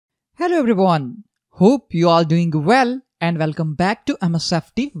Hello everyone, hope you all doing well and welcome back to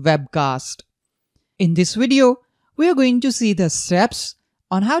MSFT webcast. In this video, we are going to see the steps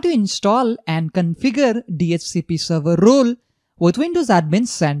on how to install and configure DHCP server role with Windows Admin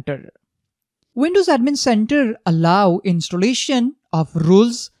Center. Windows Admin Center allow installation of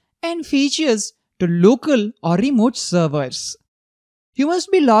rules and features to local or remote servers. You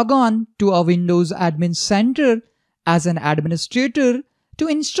must be logged on to a Windows Admin Center as an administrator to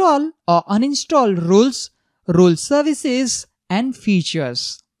install or uninstall rules, role services, and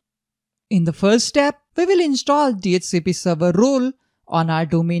features. In the first step, we will install DHCP server role on our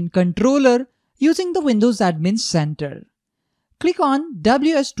domain controller using the Windows Admin Center. Click on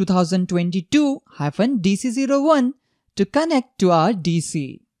WS 2022-DC01 to connect to our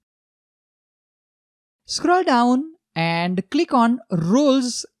DC. Scroll down and click on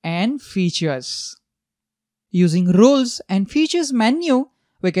Roles and Features. Using Roles and Features menu,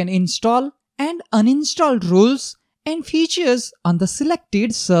 we can install and uninstall roles and features on the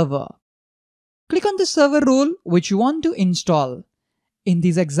selected server. Click on the server role which you want to install. In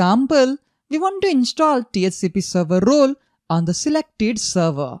this example, we want to install DHCP server role on the selected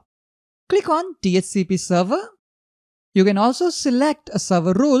server. Click on DHCP server. You can also select a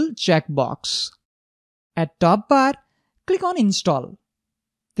server role checkbox. At top bar, click on Install.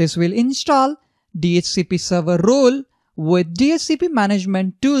 This will install DHCP server role with DHCP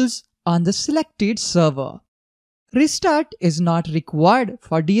management tools on the selected server. Restart is not required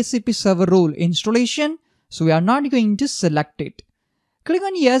for DHCP server role installation, so we are not going to select it. Click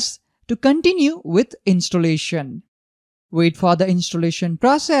on Yes to continue with installation. Wait for the installation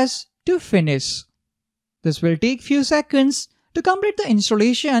process to finish. This will take few seconds to complete the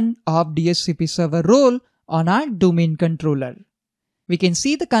installation of DHCP server role on our domain controller. We can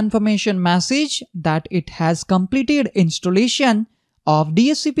see the confirmation message that it has completed installation of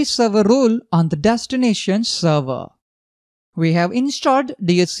DHCP server role on the destination server. We have installed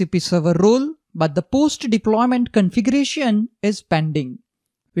DHCP server role, but the post-deployment configuration is pending.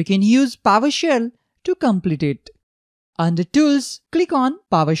 We can use PowerShell to complete it. Under Tools, click on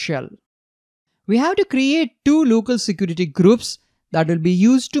PowerShell. We have to create two local security groups that will be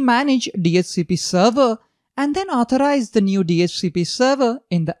used to manage DHCP server and then authorize the new DHCP server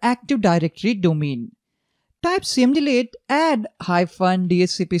in the Active Directory domain. Type cmdelete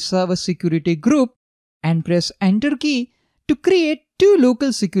add-DHCP server security group and press Enter key to create two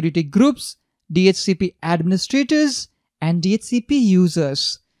local security groups, DHCP administrators and DHCP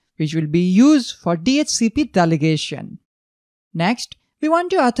users, which will be used for DHCP delegation. Next, we want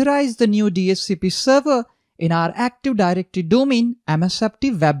to authorize the new DHCP server in our Active Directory domain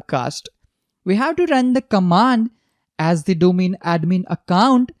MSFT webcast. We have to run the command as the domain admin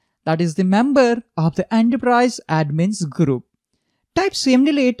account, that is the member of the enterprise admins group. Type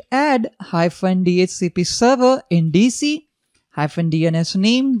cmdelete add-DHCP server in DC -DNS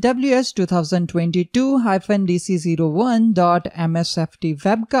name WS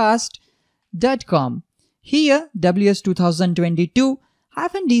 2022-DC01.msftwebcast.com. Here WS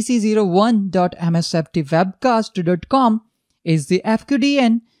 2022-DC01.msftwebcast.com is the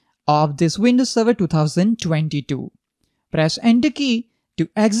FQDN of this Windows Server 2022. Press Enter key to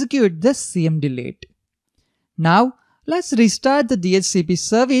execute the cmdelete. Now let's restart the DHCP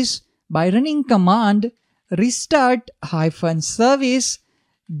service by running command restart-service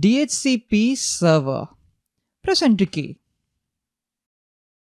DHCP server. Press Enter key.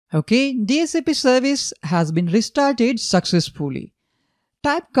 Okay, DHCP service has been restarted successfully.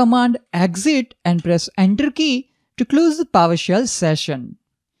 Type command exit and press Enter key to close the PowerShell session.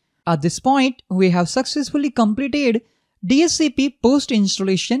 At this point, we have successfully completed DHCP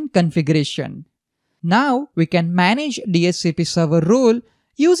post-installation configuration. Now we can manage DHCP server role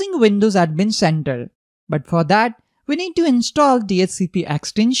using Windows Admin Center. But for that, we need to install DHCP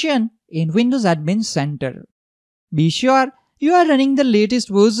extension in Windows Admin Center. Be sure you are running the latest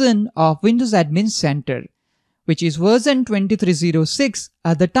version of Windows Admin Center, which is version 2306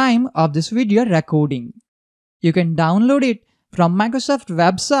 at the time of this video recording. You can download it from Microsoft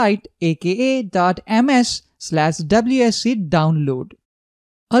website aka.ms/wsc download.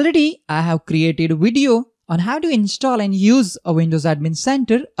 Already I have created a video on how to install and use a Windows Admin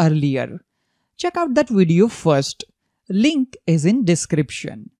Center earlier. Check out that video first. Link is in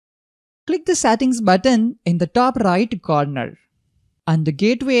description. Click the settings button in the top right corner. Under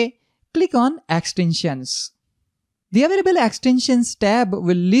Gateway, click on Extensions. The Available Extensions tab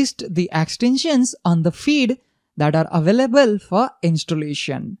will list the extensions on the feed that are available for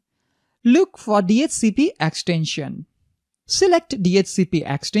installation. Look for DHCP extension. Select DHCP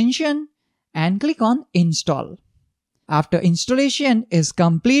extension and click on Install. After installation is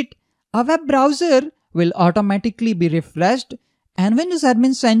complete, A web browser will automatically be refreshed and Windows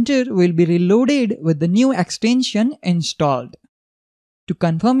Admin Center will be reloaded with the new extension installed. To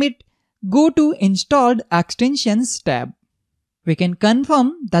confirm it, go to Installed Extensions tab. We can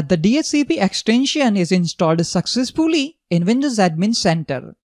confirm that the DHCP extension is installed successfully in Windows Admin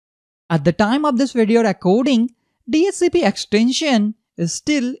Center. At the time of this video recording, DHCP extension is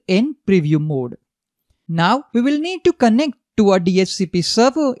still in preview mode. Now we will need to connect to a DHCP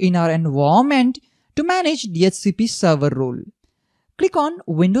server in our environment to manage DHCP server role. Click on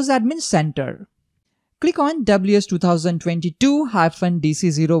Windows Admin Center. Click on WS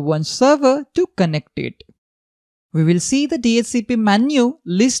 2022-DC01 server to connect it. We will see the DHCP menu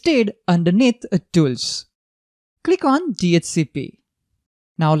listed underneath Tools. Click on DHCP.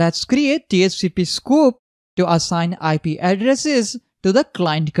 Now let's create DHCP scope to assign IP addresses to the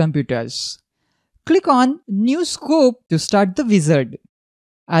client computers. Click on New Scope to start the wizard.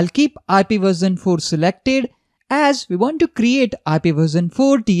 I'll keep IP version 4 selected as we want to create IP version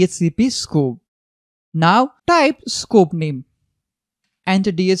 4 DHCP scope. Now type scope name.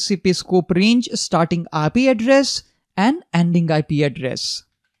 Enter DHCP scope range starting IP address and ending IP address.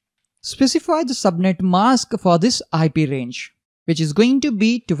 Specify the subnet mask for this IP range, which is going to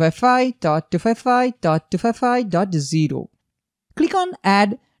be 255.255.255.0. Click on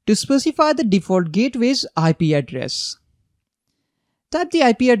Add to specify the default gateway's IP address. Type the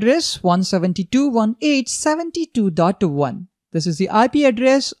IP address 172.168.72.1. This is the IP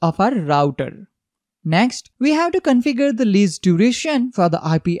address of our router. Next, we have to configure the lease duration for the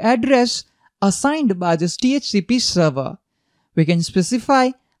IP address assigned by this DHCP server. We can specify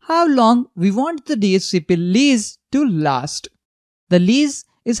how long we want the DHCP lease to last. The lease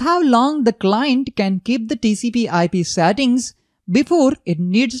is how long the client can keep the TCP IP settings before it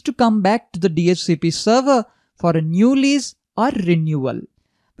needs to come back to the DHCP server for a new lease or renewal.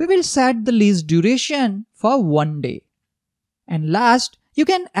 We will set the lease duration for 1 day. And last, you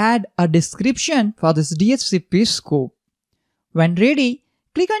can add a description for this DHCP scope. When ready,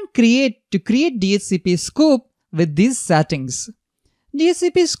 click on Create to create DHCP scope with these settings.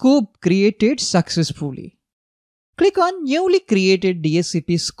 DHCP scope created successfully. Click on Newly created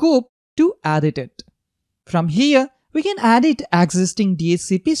DHCP scope to edit it. From here, we can edit existing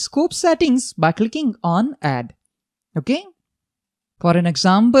DHCP scope settings by clicking on Add. Okay? For an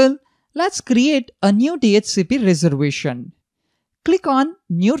example, let's create a new DHCP reservation. Click on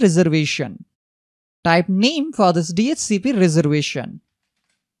New Reservation. Type name for this DHCP reservation.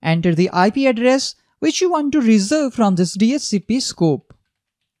 Enter the IP address which you want to reserve from this DHCP scope.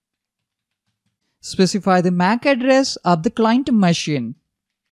 Specify the MAC address of the client machine.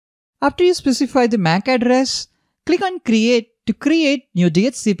 After you specify the MAC address, click on Create to create new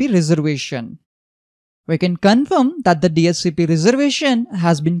DHCP reservation. We can confirm that the DHCP reservation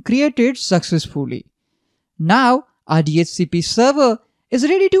has been created successfully. Now, our DHCP server is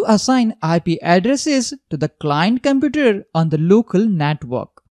ready to assign IP addresses to the client computer on the local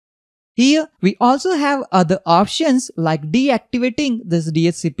network. Here, we also have other options like deactivating this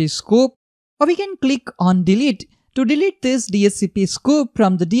DHCP scope, or we can click on Delete to delete this DHCP scope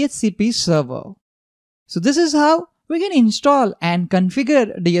from the DHCP server. So this is how we can install and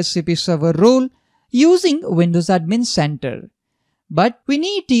configure DHCP server role using Windows Admin Center. But we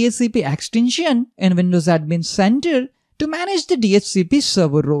need DHCP extension in Windows Admin Center to manage the DHCP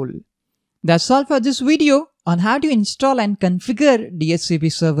server role. That's all for this video on how to install and configure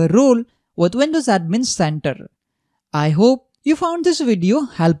DHCP server role with Windows Admin Center. I hope you found this video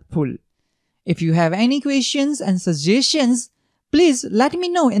helpful. If you have any questions and suggestions, please let me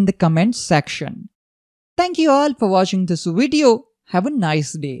know in the comments section. Thank you all for watching this video. Have a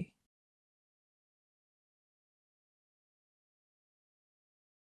nice day.